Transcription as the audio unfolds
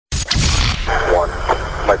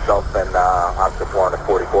myself and Officer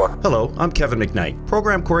 444. Hello, I'm Kevin McKnight,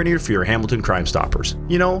 Program Coordinator for your Hamilton Crimestoppers.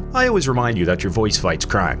 You know, I always remind you that your voice fights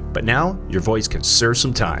crime, but now your voice can serve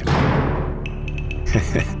some time.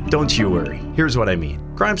 Don't you worry. Here's what I mean.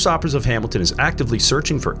 Crimestoppers of Hamilton is actively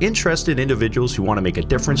searching for interested individuals who want to make a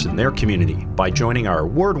difference in their community by joining our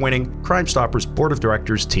award-winning Crimestoppers Board of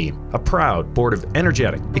Directors team. A proud board of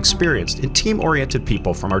energetic, experienced, and team-oriented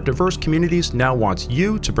people from our diverse communities now wants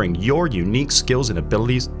you to bring your unique skills and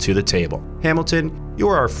abilities to the table. Hamilton, you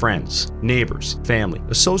are our friends, neighbors, family,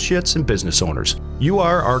 associates, and business owners. You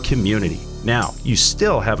are our community. Now, you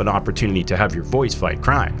still have an opportunity to have your voice fight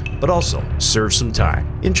crime, but also serve some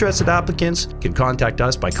time. Interested applicants can contact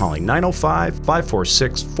us by calling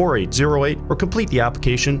 905-546-4808 or complete the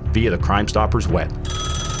application via the Crimestoppers web.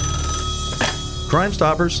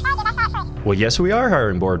 Crimestoppers? Well, yes, we are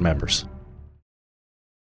hiring board members.